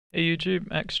Hey YouTube,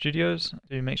 X Studios.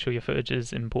 Do make sure your footage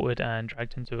is imported and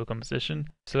dragged into a composition.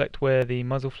 Select where the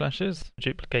muzzle flash is.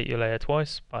 Duplicate your layer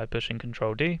twice by pushing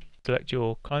Ctrl D. Select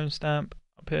your clone stamp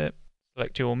up here.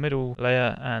 Select your middle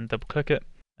layer and double click it.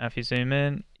 Now if you zoom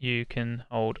in, you can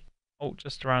hold Alt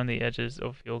just around the edges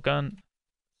of your gun.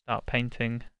 Start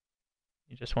painting.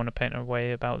 You just want to paint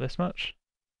away about this much.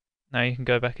 Now you can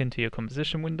go back into your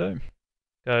composition window.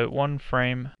 Go one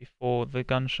frame before the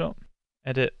gunshot.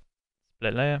 Edit.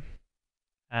 Split layer,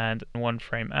 and one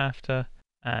frame after,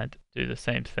 and do the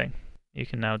same thing. You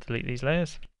can now delete these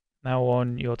layers. Now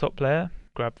on your top layer,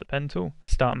 grab the pen tool,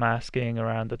 start masking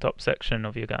around the top section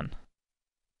of your gun.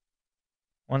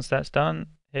 Once that's done,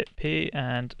 hit P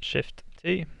and Shift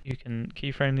T. You can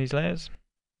keyframe these layers.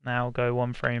 Now go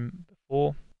one frame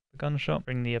before the gunshot,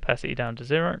 bring the opacity down to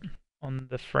 0. On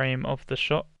the frame of the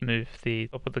shot, move the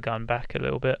top of the gun back a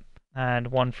little bit. And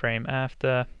one frame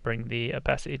after, bring the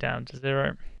opacity down to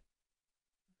 0.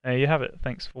 There you have it.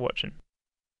 Thanks for watching.